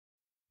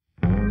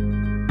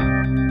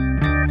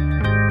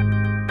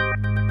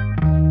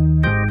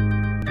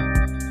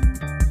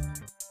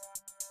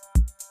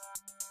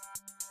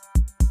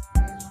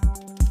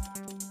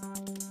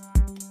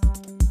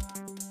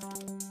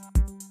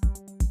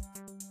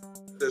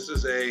This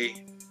is a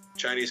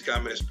Chinese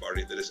Communist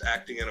Party that is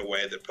acting in a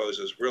way that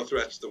poses real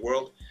threats to the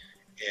world,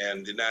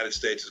 and the United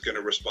States is going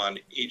to respond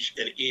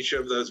in each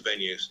of those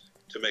venues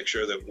to make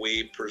sure that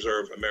we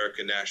preserve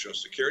American national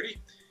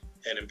security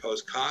and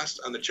impose costs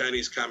on the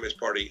Chinese Communist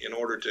Party in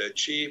order to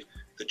achieve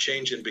the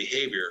change in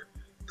behavior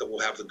that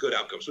will have the good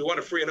outcomes. We want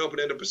a free and open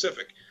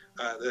Indo-Pacific.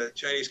 The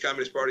Chinese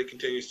Communist Party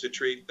continues to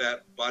treat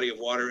that body of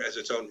water as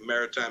its own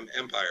maritime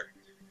empire.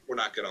 We're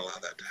not going to allow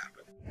that to happen.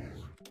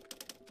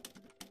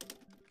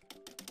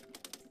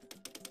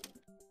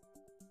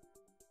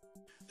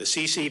 The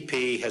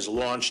CCP has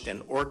launched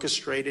an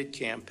orchestrated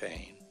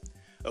campaign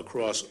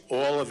across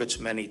all of its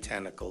many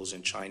tentacles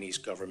in Chinese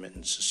government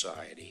and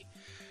society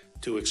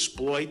to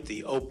exploit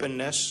the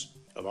openness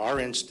of our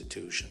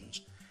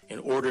institutions in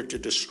order to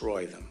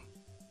destroy them.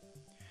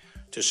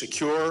 To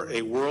secure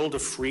a world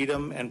of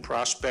freedom and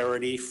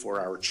prosperity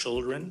for our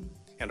children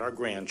and our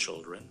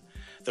grandchildren,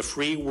 the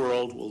free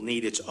world will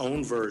need its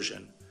own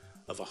version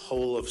of a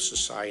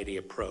whole-of-society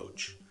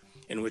approach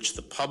in which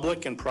the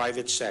public and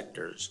private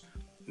sectors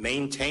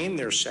maintain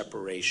their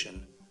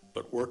separation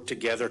but work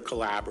together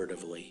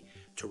collaboratively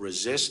to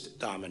resist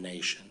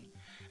domination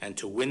and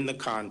to win the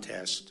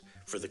contest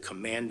for the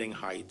commanding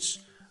heights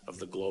of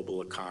the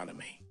global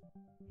economy.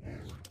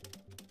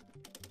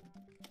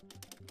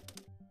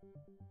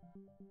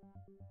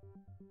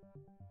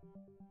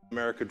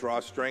 America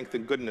draws strength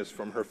and goodness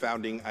from her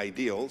founding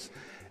ideals,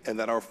 and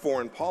that our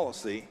foreign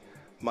policy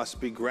must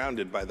be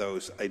grounded by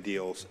those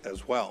ideals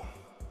as well.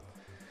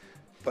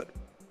 But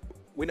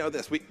we know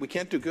this, we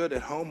can't do good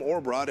at home or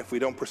abroad if we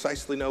don't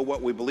precisely know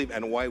what we believe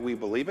and why we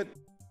believe it.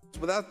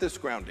 Without this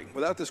grounding,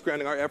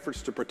 our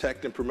efforts to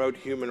protect and promote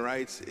human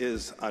rights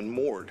is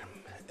unmoored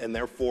and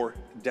therefore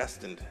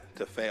destined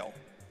to fail.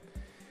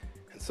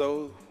 And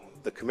so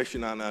the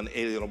Commission on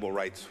Unalienable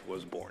Rights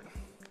was born.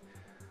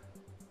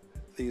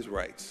 These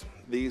rights,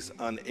 these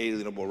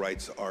unalienable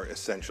rights are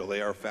essential.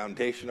 They are a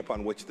foundation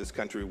upon which this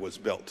country was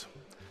built.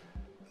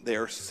 They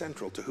are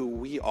central to who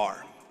we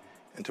are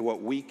and to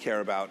what we care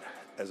about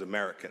as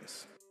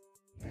Americans.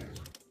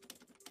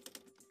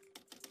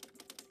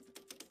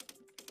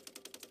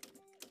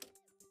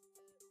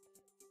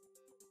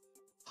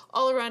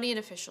 All Iranian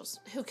officials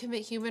who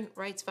commit human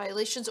rights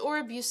violations or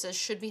abuses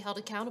should be held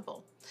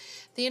accountable.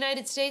 The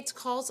United States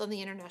calls on the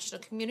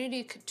international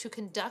community to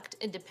conduct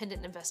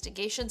independent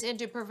investigations and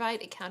to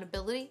provide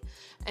accountability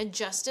and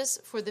justice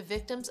for the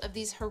victims of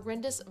these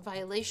horrendous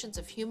violations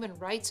of human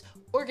rights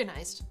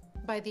organized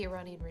by the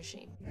Iranian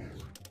regime.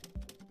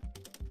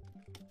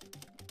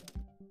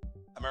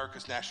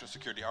 America's national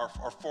security, our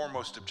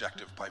foremost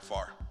objective by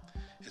far.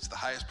 It's the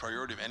highest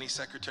priority of any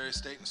Secretary of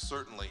State and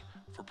certainly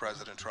for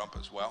President Trump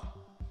as well.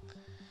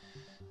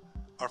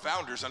 Our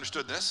founders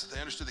understood this. They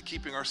understood that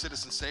keeping our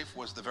citizens safe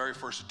was the very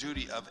first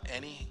duty of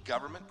any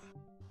government.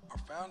 Our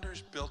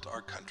founders built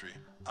our country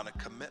on a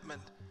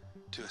commitment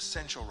to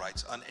essential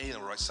rights,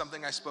 unalienable rights,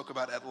 something I spoke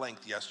about at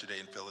length yesterday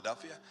in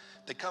Philadelphia.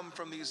 They come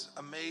from these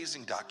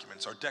amazing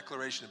documents, our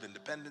Declaration of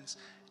Independence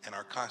and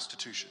our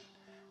Constitution.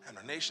 And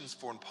our nation's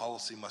foreign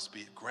policy must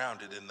be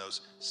grounded in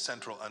those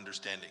central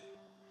understandings.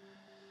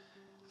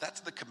 That's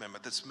the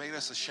commitment that's made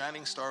us a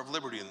shining star of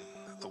liberty in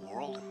the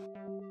world.